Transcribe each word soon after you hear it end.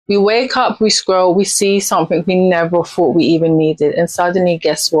We wake up, we scroll, we see something we never thought we even needed, and suddenly,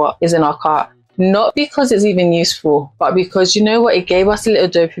 guess what, is in our cart. Not because it's even useful, but because, you know what, it gave us a little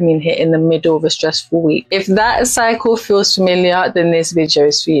dopamine hit in the middle of a stressful week. If that cycle feels familiar, then this video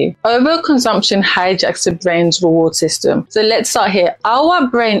is for you. Overconsumption hijacks the brain's reward system. So let's start here. Our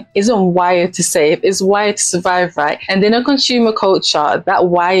brain isn't wired to save, it's wired to survive, right? And in a consumer culture, that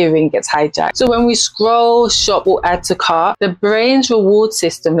wiring gets hijacked. So when we scroll, shop, or add to cart, the brain's reward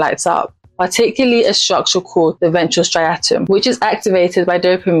system lights up, particularly a structure called the ventral striatum, which is activated by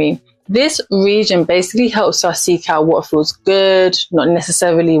dopamine. This region basically helps us seek out what feels good, not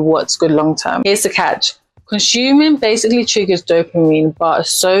necessarily what's good long term. Here's the catch. Consuming basically triggers dopamine, but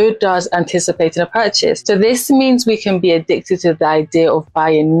so does anticipating a purchase. So this means we can be addicted to the idea of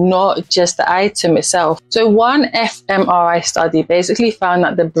buying, not just the item itself. So one fMRI study basically found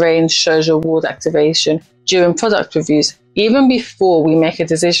that the brain shows reward activation during product reviews, even before we make a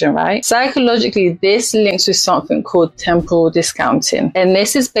decision, right? Psychologically, this links with something called temporal discounting. And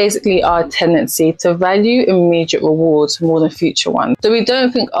this is basically our tendency to value immediate rewards more than future ones. So we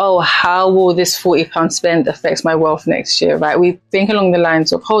don't think, oh, how will this £40 spend affect my wealth next year, right? We think along the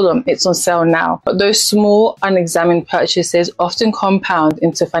lines of, hold on, it's on sale now. But those small, unexamined purchases often compound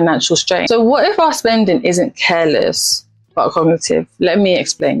into financial strain. So what if our spending isn't careless, but cognitive? Let me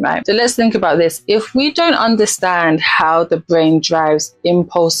explain, right? So let's think about this. If we don't understand how the brain drives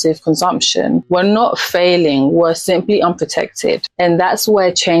impulsive consumption, we're not failing, we're simply unprotected. And that's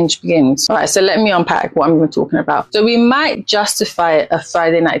where change begins. All right, so let me unpack what I'm even talking about. So we might justify a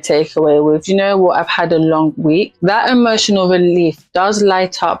Friday night takeaway with, you know what, I've had a long week. That emotional relief does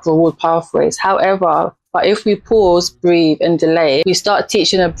light up reward pathways. However, but if we pause, breathe, and delay, we start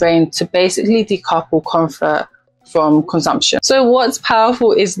teaching the brain to basically decouple comfort from consumption. So what's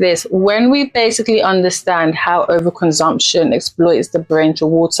powerful is this: when we basically understand how overconsumption exploits the brain's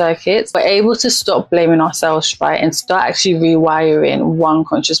reward circuits, we're able to stop blaming ourselves, right, and start actually rewiring one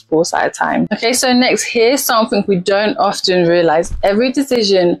conscious pause at a time. Okay, so next, here's something we don't often realize. Every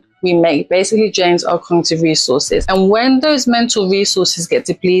decision we make basically drains our cognitive resources. And when those mental resources get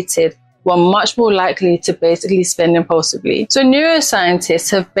depleted, we're much more likely to basically spend impulsively. So neuroscientists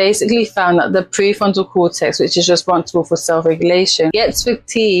have basically found that the prefrontal cortex, which is responsible for self-regulation, gets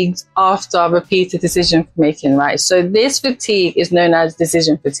fatigued after repeated decision making, right? So this fatigue is known as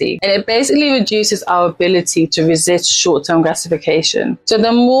decision fatigue, and it basically reduces our ability to resist short-term gratification. So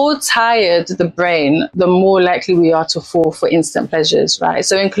the more tired the brain, the more likely we are to fall for instant pleasures, right?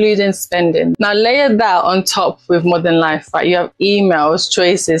 So including spending. Now layer that on top with modern life, right? You have emails,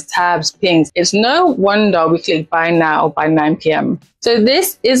 choices, tabs, pings. It's no wonder we click buy now by 9 p.m. So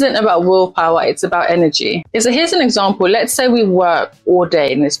this isn't about willpower, it's about energy. So here's an example. Let's say we work all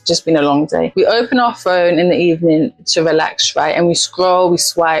day and it's just been a long day. We open our phone in the evening to relax, right? And we scroll, we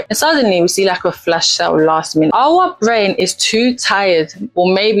swipe, and suddenly we see like a flash sale last minute. Our brain is too tired,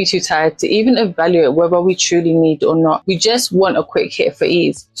 or maybe too tired, to even evaluate whether we truly need it or not. We just want a quick hit for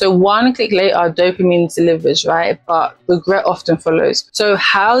ease. So one click later, dopamine delivers, right? But regret often follows. So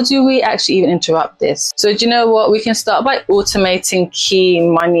how do we actually even interrupt this? So do you know what? We can start by automating key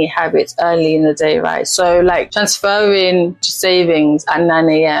money habits early in the day, right? So like transferring to savings at 9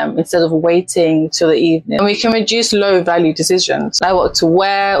 a.m. instead of waiting till the evening. And we can reduce low value decisions like what to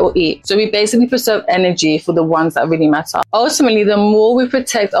wear or eat. So we basically preserve energy for the ones that really matter. Ultimately, the more we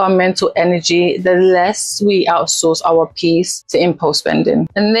protect our mental energy, the less we outsource our peace to impulse spending.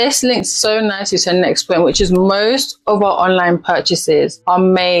 And this links so nicely to the next point, which is most of our online purchases are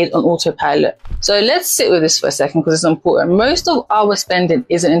made on autopilot. So let's sit with this for a second because it's important. Most of our spending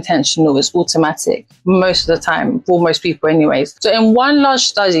isn't intentional, it's automatic most of the time, for most people anyways. So in one large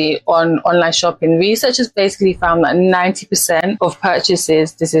study on online shopping, researchers basically found that 90% of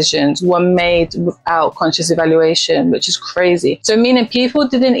purchases decisions were made without conscious evaluation, which is crazy. So meaning people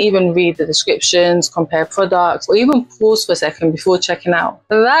didn't even read the descriptions, compare products, or even pause for a second before checking out.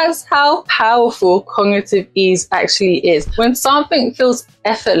 That's how powerful cognitive ease actually is. When something feels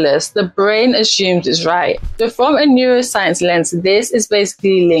effortless, the brain assumes it's right. So from a neuroscience lens, this is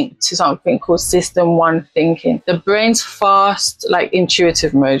basically linked to something called system one thinking, the brain's fast, like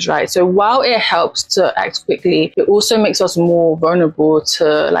intuitive mode, right? So while it helps to act quickly, it also makes us more vulnerable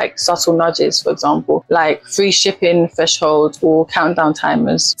to like subtle nudges, for example, like free shipping thresholds or countdown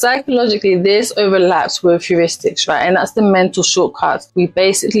timers. Psychologically, this overlaps with heuristics, right? And that's the mental shortcuts we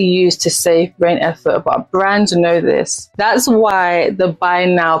basically use to save brain effort, but brands know this. That's why the buy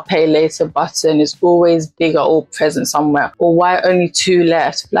now, pay later button is always bigger or present somewhere, or why only 2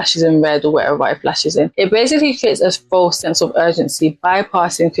 left flashes in red or whatever it flashes in. It basically creates a false sense of urgency,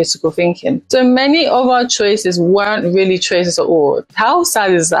 bypassing critical thinking. So many of our choices weren't really choices at all. How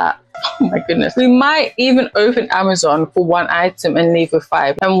sad is that? Oh my goodness. We might even open Amazon for 1 item and leave with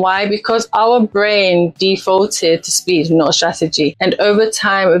 5. And why? Because our brain defaulted to speed, not strategy. And over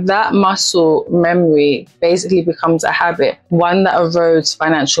time, that muscle memory basically becomes a habit, one that erodes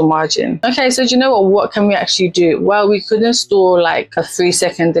financial margin. Okay, so do you know what can we actually do? Well, we could install like a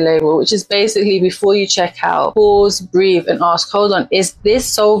 3-second delay rule, which is basically before you check out, pause, breathe, and ask, hold on, is this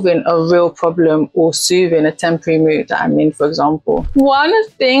solving a real problem or soothing a temporary mood that I'm in, for example? One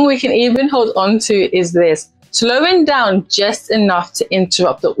thing we can even hold on to is this. Slowing down just enough to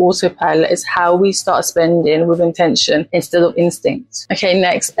interrupt the autopilot is how we start spending with intention instead of instinct. Okay,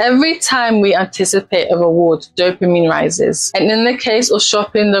 next. Every time we anticipate a reward, dopamine rises. And in the case of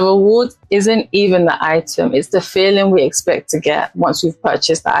shopping, the reward isn't even the item. It's the feeling we expect to get once we've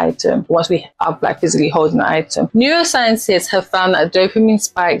purchased the item, once we are like physically holding the item. Neuroscientists have found that dopamine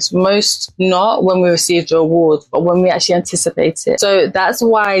spikes most not when we receive the reward, but when we actually anticipate it. So that's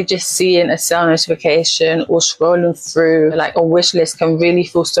why just seeing a sale notification or scrolling through like a wish list can really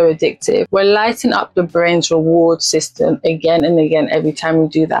feel so addictive. We're lighting up the brain's reward system again and again every time we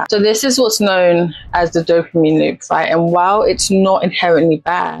do that. So this is what's known as the dopamine loop, right? And while it's not inherently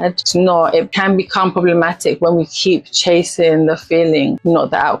bad, it can become problematic when we keep chasing the feeling, not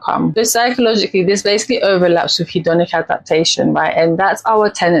the outcome. So psychologically, this basically overlaps with hedonic adaptation, right? And that's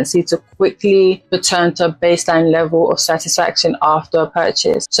our tendency to quickly return to a baseline level of satisfaction after a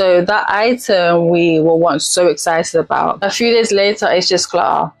purchase. So that item we were once so excited about, a few days later, it's just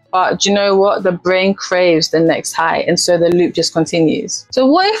clutter. But do you know what? The brain craves the next high, and so the loop just continues. So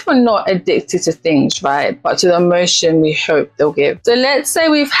what if we're not addicted to things, right? But to the emotion we hope they'll give. So let's say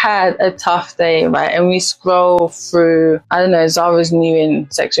we've had a tough day, right? And we scroll through, I don't know, Zara's new in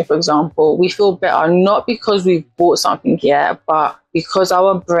section, for example. We feel better, not because we've bought something yet, but because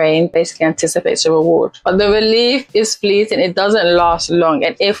our brain basically anticipates a reward. But the relief is fleeting, it doesn't last long.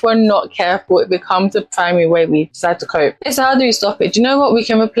 And if we're not careful, it becomes the primary way we decide to cope. So how do we stop it? Do you know what? We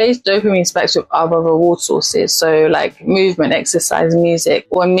can replace dopamine spikes with other reward sources. So like movement, exercise, music,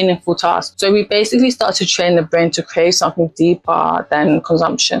 or a meaningful task. So we basically start to train the brain to crave something deeper than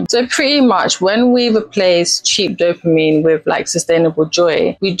consumption. So pretty much when we replace cheap dopamine with like sustainable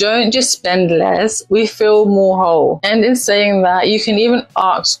joy, we don't just spend less, we feel more whole. And in saying that, you can even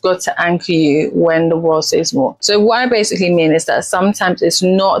ask God to anchor you when the world says more. So what I basically mean is that sometimes it's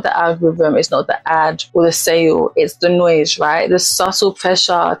not the algorithm, it's not the ad or the sale, it's the noise, right? The subtle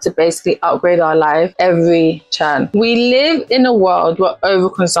pressure to basically upgrade our life every turn. We live in a world where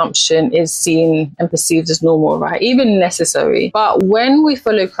overconsumption is seen and perceived as normal, right? Even necessary. But when we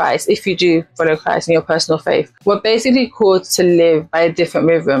follow Christ, if you do follow Christ in your personal faith, we're basically called to live by a different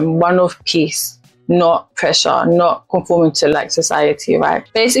rhythm, one of peace, not pressure, not conforming to like society, right?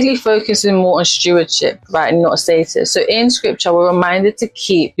 Basically focusing more on stewardship, right? Not status. So in scripture, we're reminded to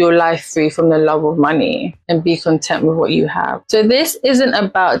keep your life free from the love of money and be content with what you have. So this isn't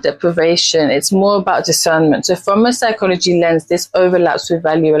about deprivation, it's more about discernment. So from a psychology lens, this overlaps with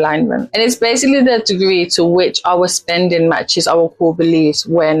value alignment. And it's basically the degree to which our spending matches our core beliefs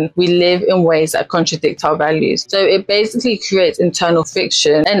when we live in ways that contradict our values. So it basically creates internal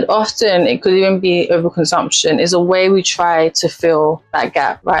friction, and often it could even be overconsumption is a way we try to fill that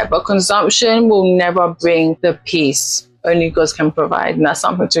gap, right? But consumption will never bring the peace only God can provide, and that's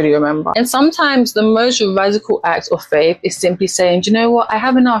something to really remember. And sometimes the most radical act of faith is simply saying, do you know what, I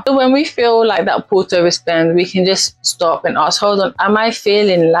have enough. So when we feel like that pull to overspend, we can just stop and ask, hold on, am I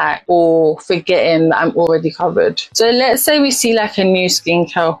feeling lack or forgetting that I'm already covered? So let's say we see like a new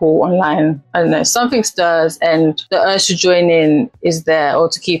skincare haul online, I don't know, something stirs and the urge to join in is there or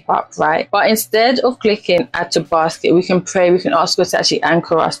to keep up, right? But instead of clicking add to basket, we can pray, we can ask God to actually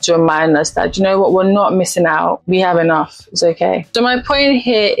anchor us, to remind us that, you know what, we're not missing out, we have enough. It's okay. So my point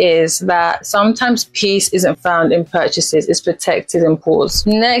here is that sometimes peace isn't found in purchases, it's protected in pause.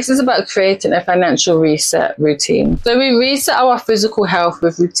 Next is about creating a financial reset routine. So we reset our physical health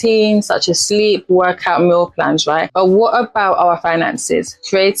with routines such as sleep, workout, meal plans, right? But what about our finances?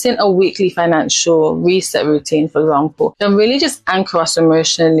 Creating a weekly financial reset routine, for example, can really just anchor us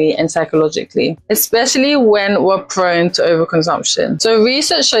emotionally and psychologically, especially when we're prone to overconsumption. So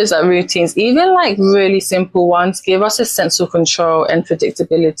research shows that routines, even like really simple ones, give us a sense of control and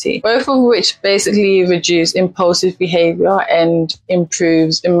predictability, both of which basically reduce impulsive behavior and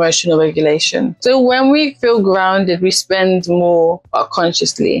improves emotional regulation. So when we feel grounded, we spend more but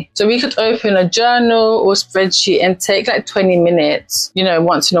consciously. So we could open a journal or spreadsheet and take like 20 minutes,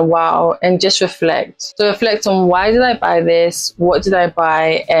 once in a while, and just reflect. So reflect on, why did I buy this? What did I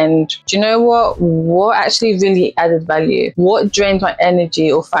buy? And do you know what actually really added value? What drained my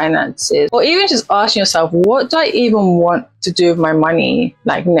energy or finances? Or even just asking yourself, what do I even want to do with my money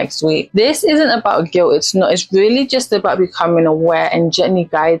like next week? This isn't about guilt. It's really just about becoming aware and gently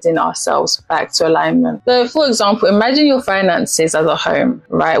guiding ourselves back to alignment. So for example, imagine your finances as a home,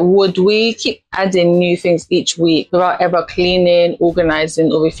 right? Would we keep adding new things each week without ever cleaning,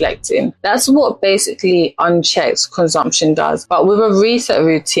 organizing, or reflecting? That's what basically unchecked consumption does. But with a reset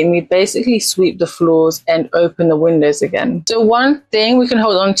routine, we basically sweep the floors and open the windows again. So one thing we can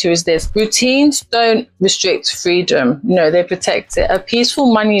hold on to is this: routines don't restrict freedom. No, they protect it. A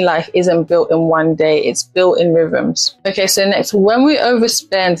peaceful money life isn't built in one day. It's built in rhythms. Okay, so next, when we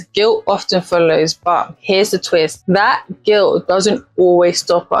overspend, guilt often follows. But here's the twist: that guilt doesn't always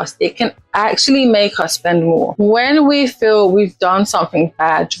stop us. It can actually make us spend more. When we feel we've done something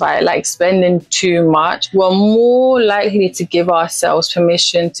bad, right, like spending too much, we're more likely to give ourselves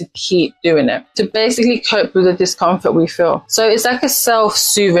permission to keep doing it, to basically cope with the discomfort we feel. So it's like a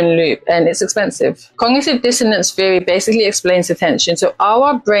self-soothing loop, and it's expensive. Cognitive dissonance theory basically explains attention. So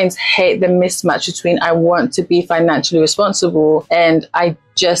our brains hate the mismatch between I want to be financially responsible and I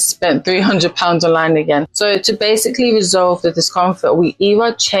just spent £300 online again. So to basically resolve the discomfort, we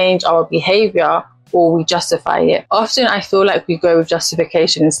either change our behavior or we justify it. Often I feel like we go with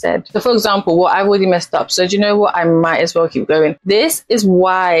justification instead. So for example, I've already messed up, so do you know what? I might as well keep going. This is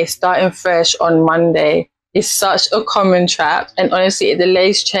why starting fresh on Monday is such a common trap, and honestly it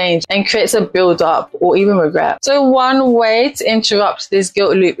delays change and creates a build up or even regret. So one way to interrupt this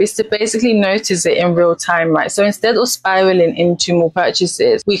guilt loop is to basically notice it in real time, right? So instead of spiraling into more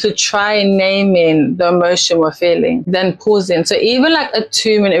purchases, we could try naming the emotion we're feeling, then pausing. So even like a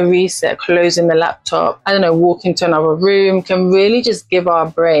 2-minute reset, closing the laptop, walking to another room, can really just give our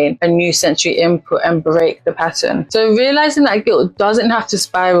brain a new sensory input and break the pattern. So realizing that guilt doesn't have to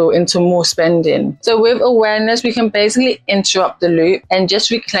spiral into more spending. So with awareness, we can basically interrupt the loop and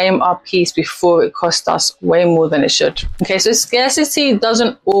just reclaim our peace before it costs us way more than it should. Okay, so scarcity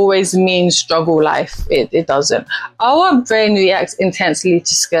doesn't always mean struggle life. It doesn't. Our brain reacts intensely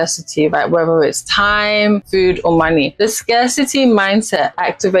to scarcity, right? Whether it's time, food, or money. The scarcity mindset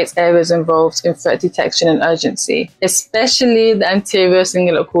activates areas involved in threat detection and urgency, especially the anterior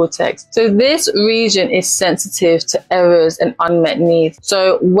cingulate cortex. So this region is sensitive to errors and unmet needs.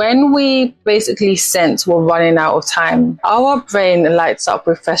 So when we basically sense we're running out of time, our brain lights up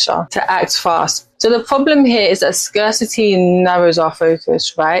with pressure to act fast. So the problem here is that scarcity narrows our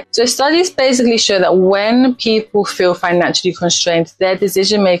focus, right? So studies basically show that when people feel financially constrained, their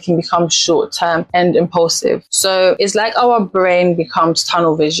decision-making becomes short-term and impulsive. So it's like our brain becomes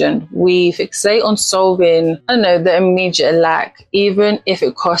tunnel vision. We fixate on solving, the immediate lack, even if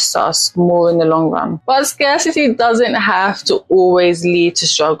it costs us more in the long run. But scarcity doesn't have to always lead to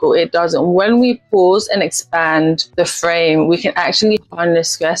struggle. It doesn't. When we pause and expand the frame, we can actually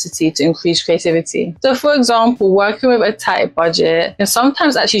harness scarcity to increase creativity. So for example, working with a tight budget can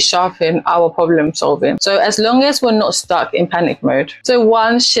sometimes actually sharpen our problem solving. So as long as we're not stuck in panic mode. So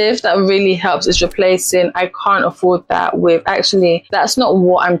one shift that really helps is replacing I can't afford that with actually that's not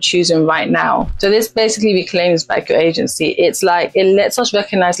what I'm choosing right now. So this basically reclaims back your agency. It's like it lets us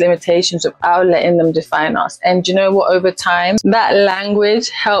recognize limitations without letting them define us. And you know what? Over time, that language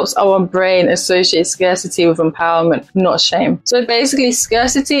helps our brain associate scarcity with empowerment, not shame. So basically,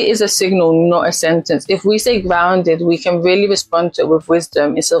 scarcity is a signal, not a sentence. If we stay grounded, we can really respond to it with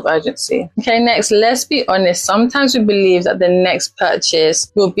wisdom instead of urgency. Okay, next, let's be honest. Sometimes we believe that the next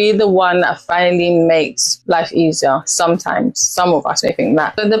purchase will be the one that finally makes life easier. Sometimes, some of us may think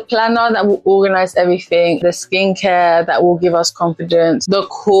that. So the planner that will organize everything, the skincare that will give us confidence, the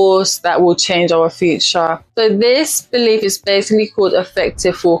course that will change our future. So this belief is basically called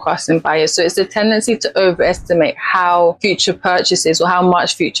effective forecasting bias. So it's the tendency to overestimate how future purchases or how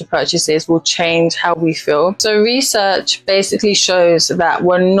much future purchases will change how we feel. So research basically shows that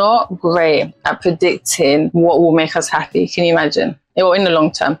we're not great at predicting what will make us happy. Can you imagine? or in the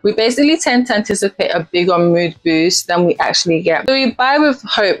long term. We basically tend to anticipate a bigger mood boost than we actually get. So we buy with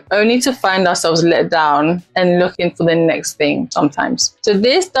hope only to find ourselves let down and looking for the next thing sometimes. So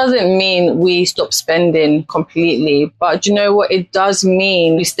this doesn't mean we stop spending completely, but you know what? It does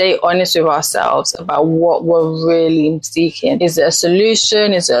mean we stay honest with ourselves about what we're really seeking. Is it a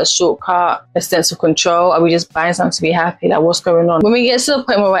solution? Is it a shortcut? A sense of control? Are we just buying something to be happy? Like, what's going on? When we get to the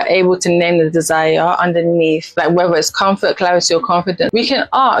point where we're able to name the desire underneath, like whether it's comfort, clarity, or confidence, we can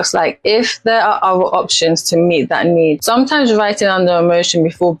ask like if there are other options to meet that need. Sometimes writing under emotion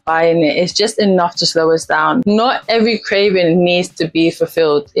before buying it is just enough to slow us down. Not every craving needs to be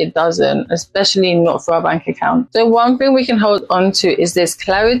fulfilled. It doesn't, especially not for our bank account. So one thing we can hold on to is this: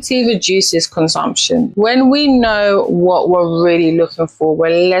 clarity reduces consumption. When we know what we're really looking for,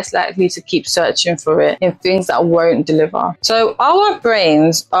 we're less likely to keep searching for it in things that won't deliver. So our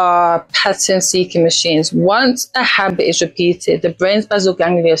brains are pattern-seeking machines. Once a habit is repeated, the brain's basal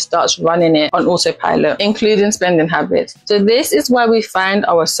ganglia starts running it on autopilot, including spending habits. So this is why we find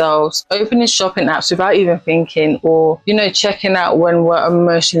ourselves opening shopping apps without even thinking, or, checking out when we're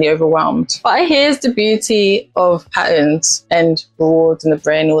emotionally overwhelmed. But here's the beauty of patterns and rewards in the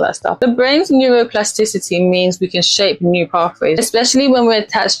brain, all that stuff. The brain's neuroplasticity means we can shape new pathways, especially when we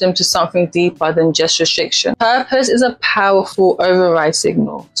attach them to something deeper than just restriction. Purpose is a powerful override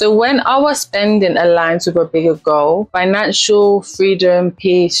signal. So when our spending aligns with a bigger goal, financial freedom,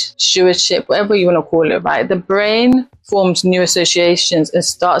 peace, stewardship, whatever you want to call it, right? The brain forms new associations and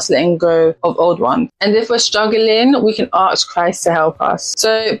starts letting go of old ones. And if we're struggling, we can ask Christ to help us.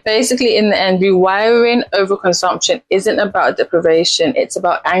 So basically, in the end, rewiring overconsumption isn't about deprivation. It's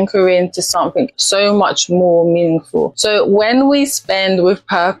about anchoring to something so much more meaningful. So when we spend with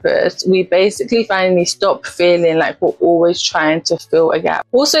purpose, we basically finally stop feeling like we're always trying to fill a gap.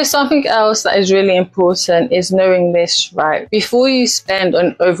 Also, something else that is really important is knowing this, right? Before you spend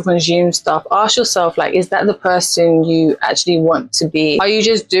on overconsume stuff, ask yourself, like, is that the person you actually want to be? Are you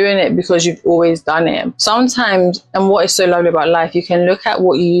just doing it because you've always done it? Sometimes, and what is so lovely about life, you can look at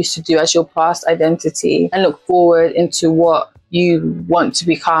what you used to do as your past identity and look forward into what you want to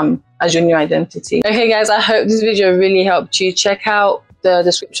become as your new identity. Okay guys, I hope this video really helped you. Check out the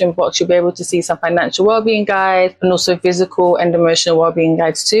description box. You'll be able to see some financial well-being guides and also physical and emotional well-being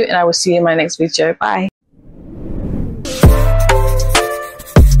guides too. And I will see you in my next video. Bye.